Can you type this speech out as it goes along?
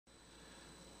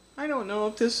I don't know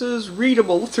if this is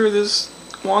readable through this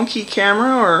wonky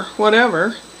camera or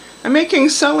whatever. I'm making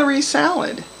celery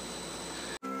salad.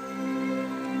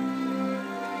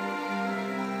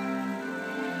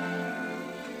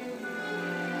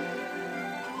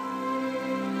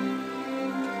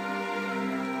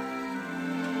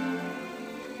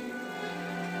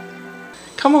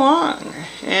 Come along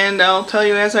and I'll tell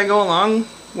you as I go along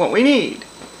what we need.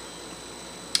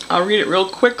 I'll read it real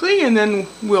quickly and then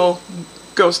we'll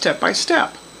go step by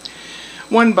step.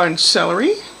 1 bunch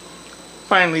celery,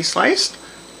 finely sliced.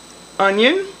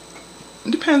 Onion,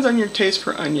 depends on your taste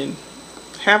for onion.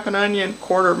 Half an onion,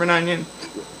 quarter of an onion.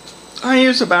 I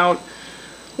use about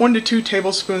 1 to 2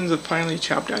 tablespoons of finely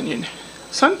chopped onion.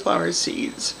 Sunflower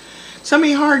seeds.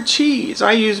 Semi-hard cheese,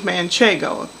 I use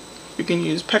Manchego. You can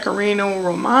use Pecorino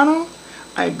Romano,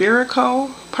 Iberico,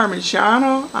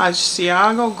 Parmigiano,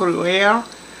 Asiago, Gruyere,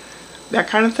 that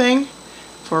kind of thing.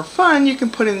 For fun, you can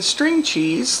put in string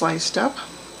cheese sliced up,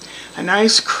 a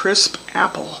nice crisp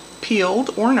apple,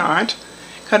 peeled or not,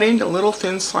 cut into little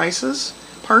thin slices,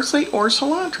 parsley or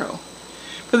cilantro.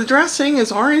 For the dressing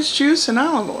is orange juice and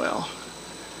olive oil.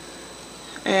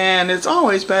 And it's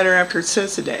always better after it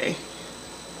sits a day.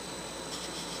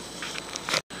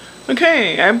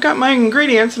 Okay, I've got my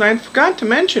ingredients and I forgot to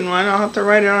mention one. I'll have to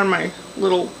write it on my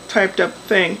little typed up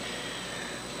thing.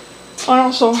 I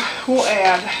also will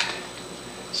add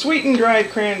sweetened dried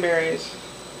cranberries.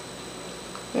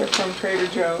 They're from Trader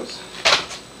Joe's.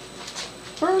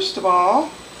 First of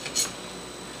all,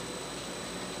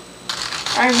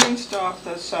 I rinsed off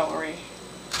the celery.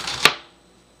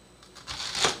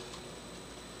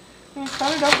 I'm going to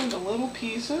cut it up into little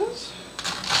pieces.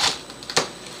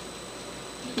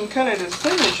 You can cut it as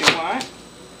thin as you want,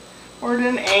 or at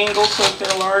an angle so that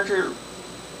they're larger,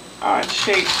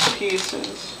 odd-shaped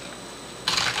pieces.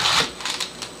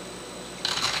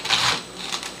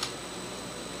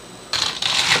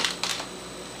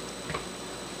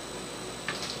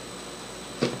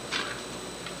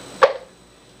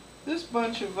 This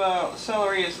bunch of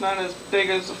celery is not as big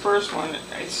as the first one,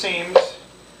 it seems,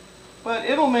 but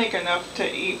it'll make enough to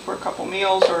eat for a couple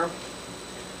meals or,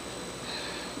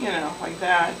 you know, like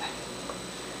that.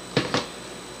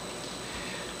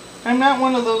 I'm not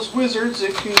one of those wizards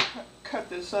that can cut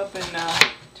this up in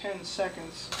 10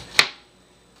 seconds.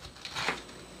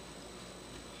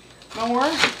 Nor,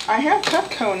 I have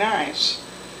Cutco knives,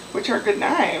 which are good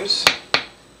knives.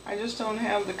 I just don't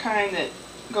have the kind that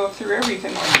go through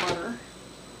everything like butter.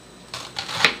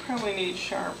 You probably need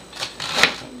sharpened.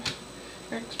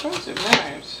 They're expensive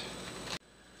knives.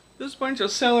 This bunch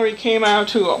of celery came out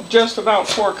to just about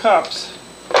 4 cups.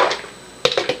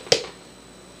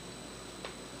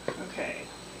 Okay.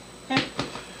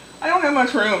 I don't have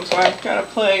much room, so I've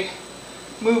got to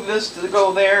move this to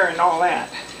go there and all that.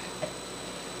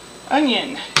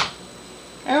 Onion.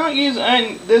 I don't use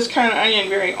this kind of onion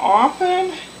very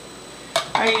often.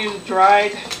 I use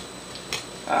dried,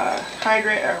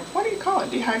 what do you call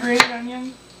it? Dehydrated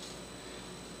onion?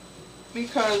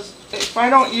 Because if I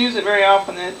don't use it very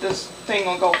often, this thing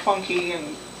will go funky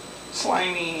and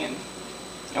slimy, and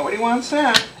nobody wants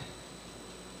that.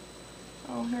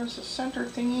 Oh, there's a center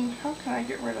thingy. How can I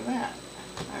get rid of that?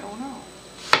 I don't know.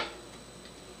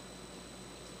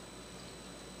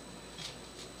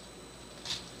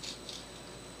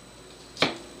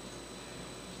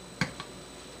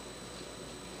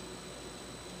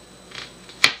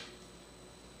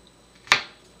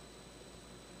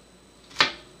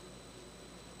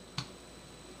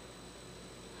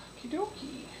 Okie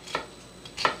dokie.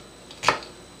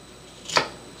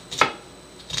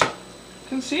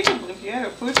 Conceivably, if you had a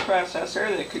food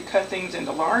processor that could cut things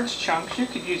into large chunks, you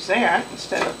could use that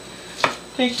instead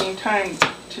of taking time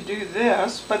to do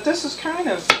this. But this is kind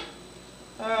of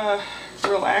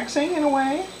relaxing in a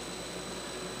way.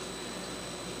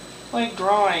 Like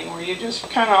drawing, where you just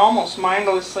kind of almost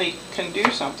mindlessly can do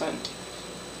something.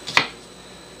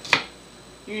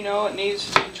 You know it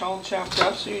needs to be all chopped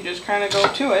up, so you just kind of go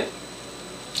to it.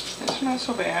 It's not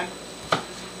so bad.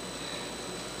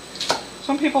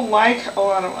 Some people like a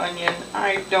lot of onion.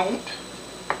 I don't.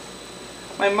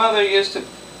 My mother used to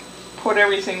put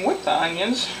everything with the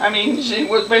onions. I mean, it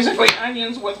was basically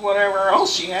onions with whatever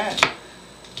else she had.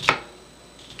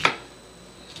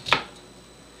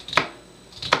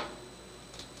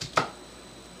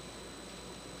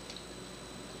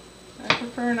 I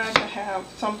prefer not to have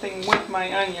something with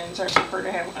my onions. I prefer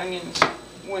to have onions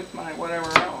with my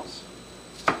whatever else.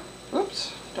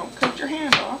 Oops, don't cut your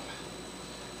hand off.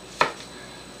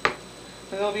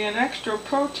 There'll be an extra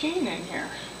protein in here.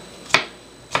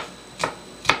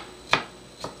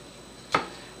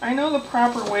 I know the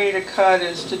proper way to cut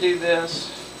is to do this.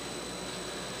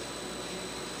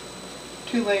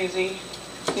 too lazy.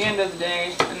 At the end of the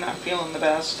day, I'm not feeling the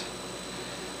best.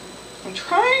 I'm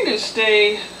trying to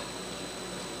stay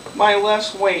my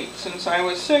less weight. Since I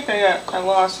was sick, I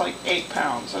lost like 8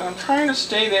 pounds, and I'm trying to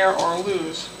stay there or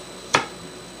lose.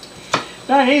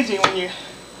 Not easy when you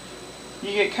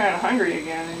get kind of hungry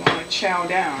again and want to chow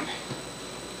down.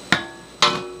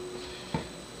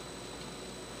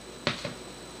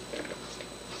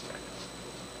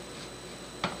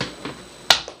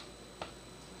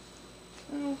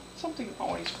 Well, something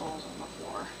always falls on the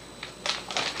floor.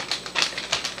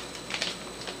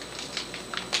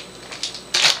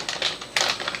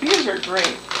 These are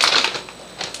great.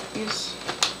 These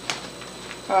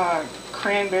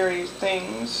cranberry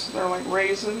things, they're like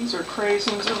raisins or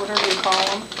craisins or whatever you call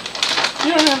them.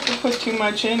 You don't have to put too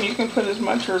much in. You can put as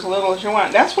much or as little as you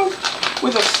want. That's what,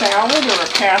 with a salad or a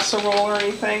casserole or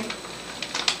anything,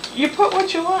 you put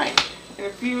what you like. And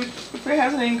if it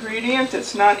has an ingredient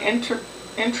that's not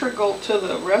integral to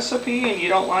the recipe and you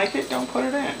don't like it, don't put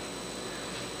it in.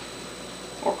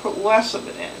 Or put less of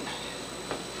it in.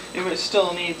 If it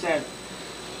still needs that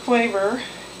flavor,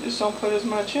 just don't put as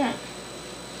much in.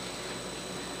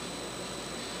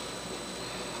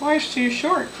 Life's too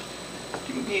short.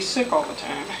 You can be sick all the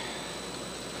time.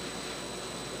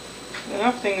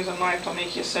 Enough things in life to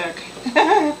make you sick.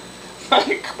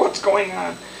 Like what's going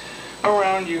on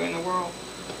around you in the world.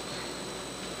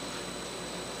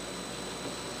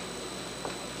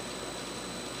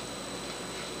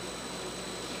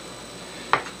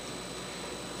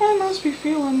 I must be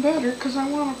feeling better because I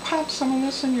want to pop some of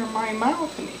this in my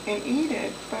mouth and eat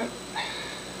it, but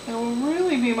it will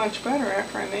really be much better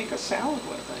after I make a salad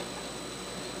with it.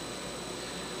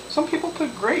 Some people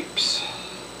put grapes.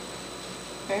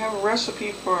 They have a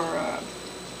recipe for,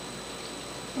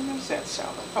 what is that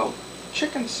salad? Oh,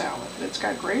 chicken salad. It's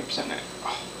got grapes in it.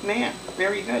 Oh, man,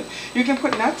 very good. You can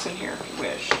put nuts in here if you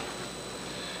wish.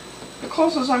 The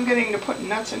closest I'm getting to putting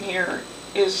nuts in here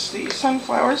is the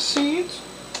sunflower seeds.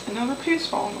 Another piece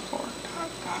fall on the floor.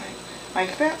 Doggone it. My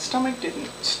fat stomach didn't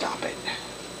stop it.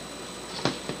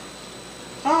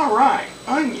 Alright,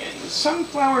 onions,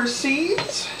 sunflower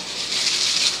seeds.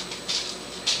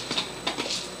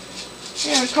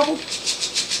 And a couple,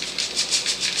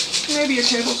 maybe a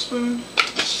tablespoon.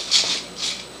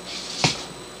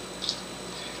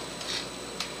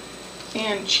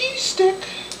 And cheese stick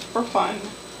for fun.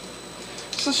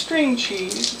 It's a string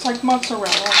cheese. It's like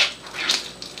mozzarella.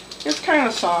 It's kind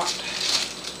of soft.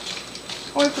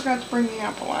 Oh, I forgot to bring the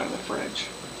apple out of the fridge.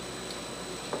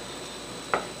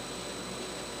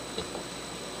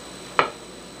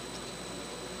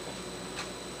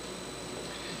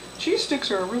 Cheese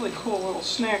sticks are a really cool little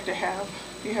snack to have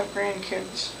if you have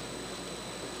grandkids.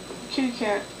 The kitty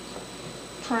cat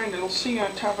trying to see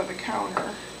on top of the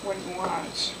counter what he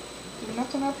wants. There's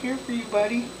nothing up here for you,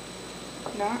 buddy.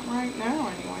 Not right now,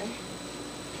 anyway.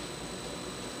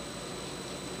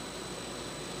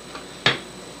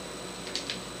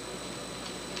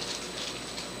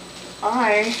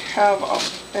 I have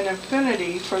an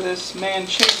affinity for this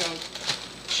manchego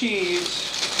cheese.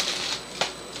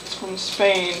 It's from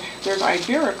Spain. There's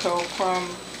Iberico from,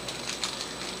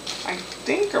 I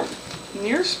think,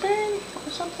 near Spain or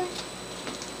something.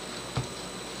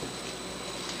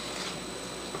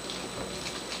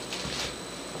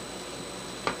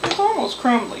 It's almost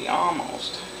crumbly,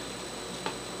 almost.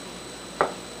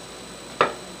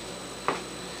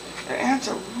 It adds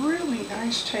a really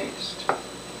nice taste.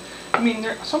 I mean,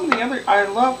 some of the other, I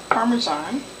love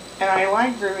Parmesan, and I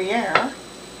like Gruyere.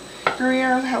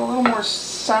 Gruyere has a little more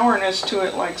sourness to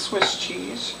it, like Swiss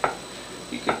cheese.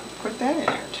 You could put that in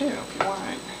there too, if you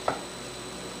want.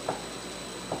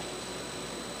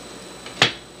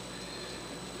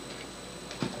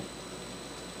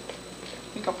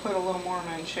 I think I'll put a little more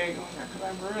manchego in there, because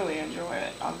I really enjoy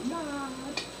it a lot.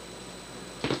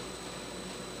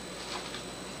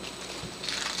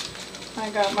 I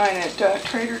got mine at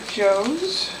Trader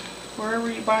Joe's.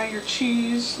 Wherever you buy your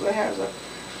cheese, that has a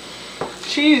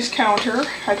cheese counter.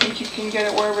 I think you can get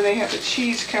it wherever they have a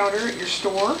cheese counter at your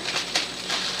store.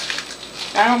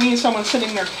 I don't mean someone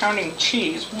sitting there counting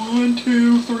cheese. 1,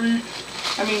 2, 3.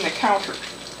 I mean the counter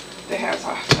that has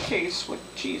a case with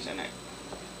cheese in it.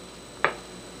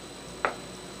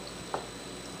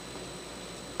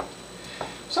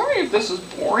 Sorry if this is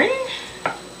boring.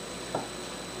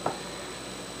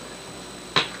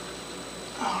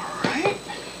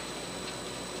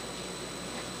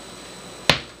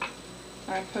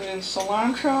 I put in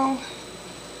cilantro.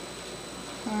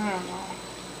 I don't know.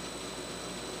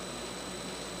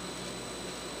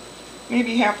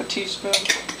 Maybe half a teaspoon.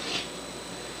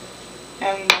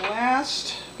 And the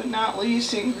last but not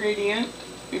least ingredient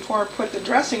before I put the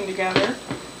dressing together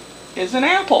is an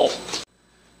apple.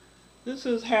 This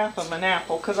is half of an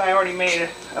apple because I already made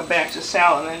a batch of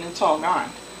salad and it's all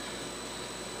gone.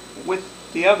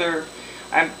 With the other,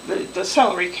 the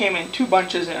celery came in 2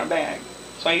 bunches in a bag.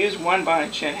 So I used 1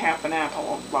 bunch and half an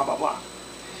apple, blah blah blah.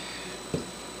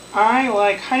 I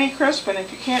like Honeycrisp, and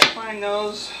if you can't find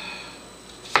those,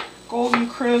 Golden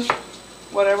Crisp,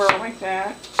 whatever like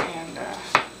that, and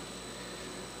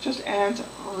just adds a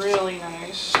really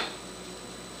nice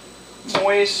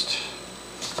moist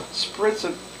spritz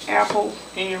of apple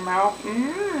in your mouth.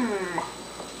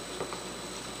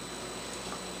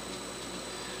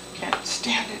 Can't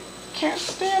stand it. Can't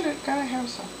stand it. Gotta have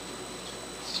some.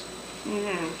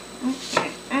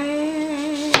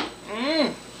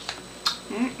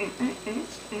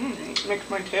 Makes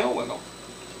my tail wiggle.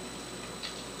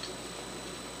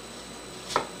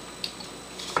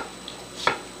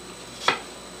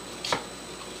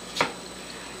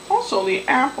 Also, the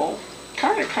apple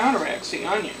kind of counteracts the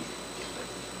onion.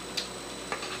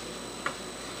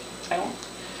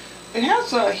 It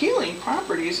has healing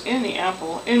properties in the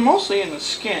apple, and mostly in the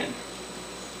skin.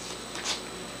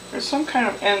 There's some kind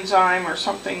of enzyme or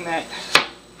something that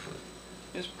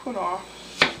is put off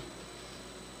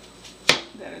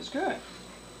that is good.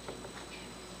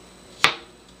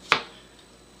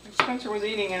 Spencer was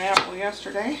eating an apple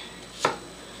yesterday,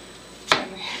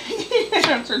 and he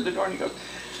answered the door and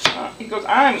he goes,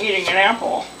 I'm eating an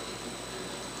apple.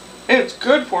 It's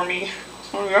good for me.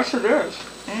 Oh, yes it is.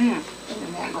 Oh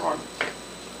my God.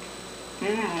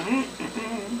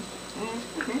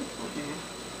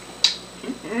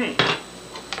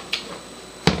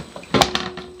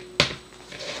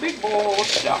 Big bowl of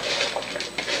stuff.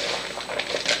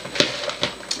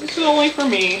 This is only for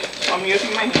me, so I'm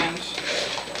using my hands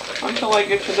until I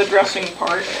get to the dressing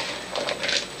part.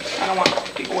 I don't want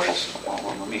the oil stuff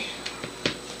all over me.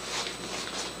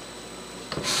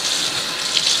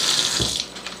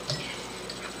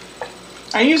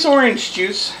 I use orange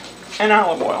juice and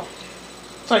olive oil.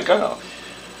 It's like a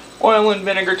oil and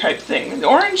vinegar type thing. The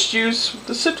orange juice,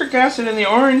 the citric acid in the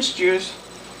orange juice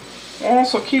will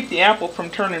also keep the apple from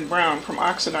turning brown, from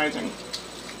oxidizing.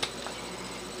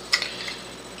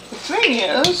 The thing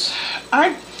is,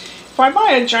 if I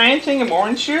buy a giant thing of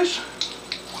orange juice,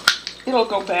 it'll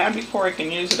go bad before I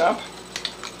can use it up,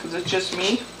 because it's just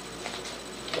me.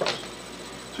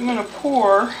 So I'm going to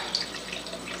pour,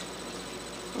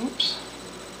 oops,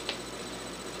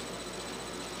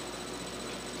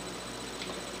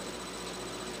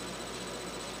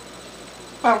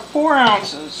 about 4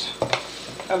 ounces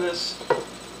of this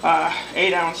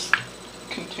 8-ounce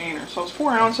container. So it's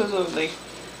 4 ounces of the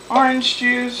orange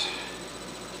juice.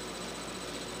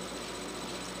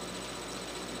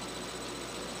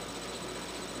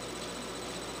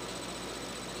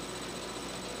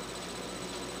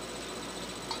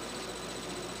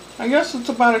 I guess it's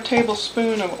about a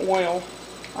tablespoon of oil.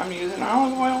 I'm using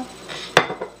olive oil.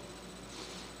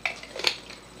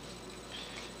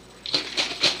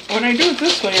 When I do it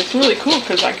this way, it's really cool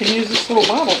because I can use this little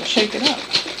bottle to shake it up.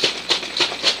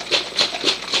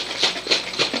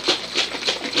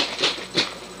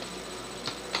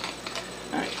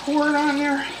 I pour it on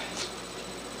there.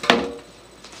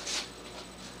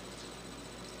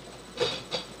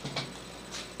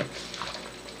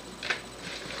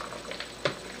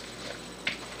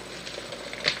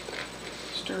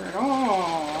 Stir it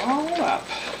all up.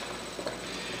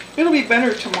 It'll be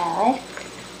better tomorrow.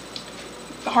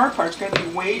 The hard part's going to be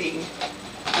waiting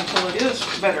until it is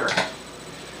better.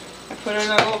 I put it in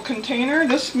a little container.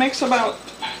 This makes about,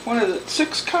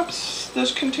 6 cups?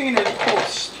 This container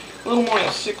holds a little more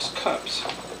than 6 cups.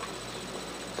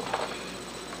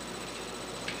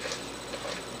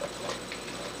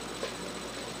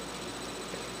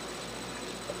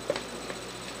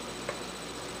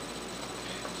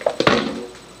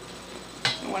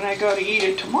 And when I go to eat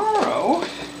it tomorrow,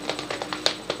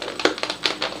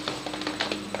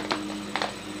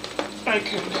 I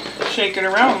can shake it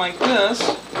around like this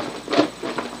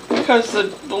because the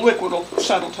liquid will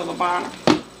settle to the bottom,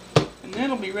 and then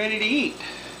it'll be ready to eat.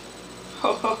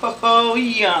 Ho ho ho ho,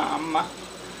 yum!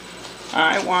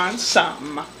 I want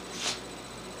some.